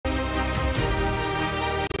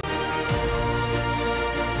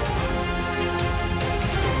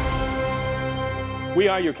We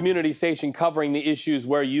are your community station covering the issues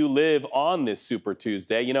where you live on this Super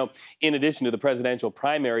Tuesday. You know, in addition to the presidential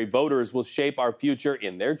primary, voters will shape our future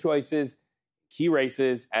in their choices, key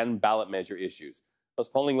races, and ballot measure issues. Those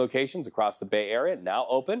polling locations across the Bay Area now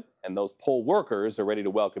open, and those poll workers are ready to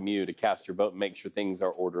welcome you to cast your vote and make sure things are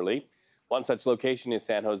orderly. One such location is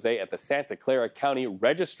San Jose at the Santa Clara County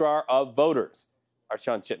Registrar of Voters. Our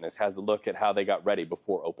Shawn Chitnis has a look at how they got ready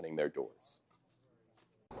before opening their doors.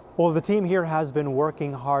 Well, the team here has been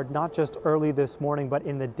working hard, not just early this morning, but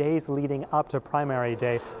in the days leading up to primary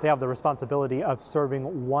day. They have the responsibility of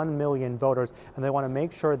serving 1 million voters, and they want to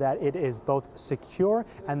make sure that it is both secure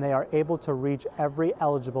and they are able to reach every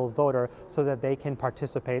eligible voter so that they can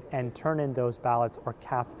participate and turn in those ballots or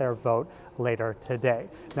cast their vote later today.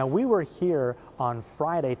 Now, we were here on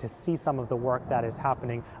Friday to see some of the work that is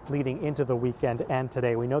happening leading into the weekend and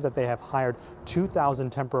today. We know that they have hired 2,000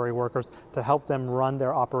 temporary workers to help them run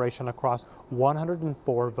their operation across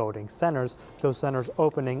 104 voting centers, those centers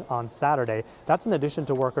opening on Saturday. That's in addition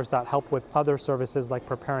to workers that help with other services like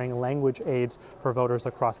preparing language aids for voters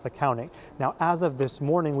across the county. Now, as of this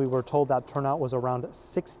morning, we were told that turnout was around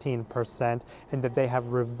 16% and that they have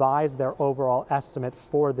revised their overall estimate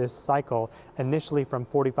for this cycle, initially from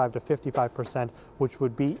 45 to 55%, which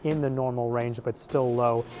would be in the normal range but still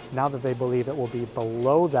low. Now that they believe it will be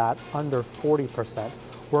below that, under 40%.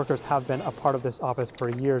 Workers have been a part of this office for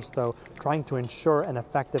years, though, trying to ensure an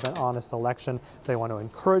effective and honest election. They want to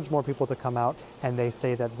encourage more people to come out, and they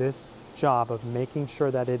say that this job of making sure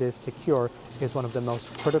that it is secure is one of the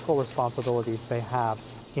most critical responsibilities they have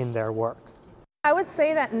in their work. I would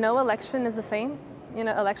say that no election is the same. You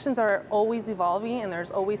know, elections are always evolving, and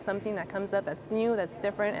there's always something that comes up that's new, that's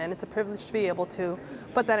different, and it's a privilege to be able to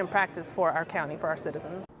put that in practice for our county, for our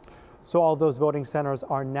citizens. So all those voting centers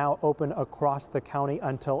are now open across the county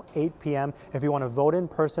until 8 p.m. If you want to vote in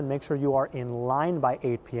person, make sure you are in line by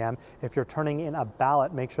 8 p.m. If you're turning in a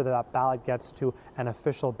ballot, make sure that that ballot gets to an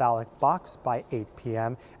official ballot box by 8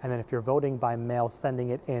 p.m. And then if you're voting by mail, sending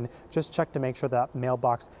it in, just check to make sure that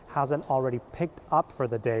mailbox hasn't already picked up for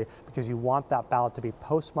the day, because you want that ballot to be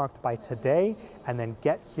postmarked by today and then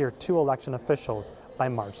get here to election officials by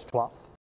March 12th.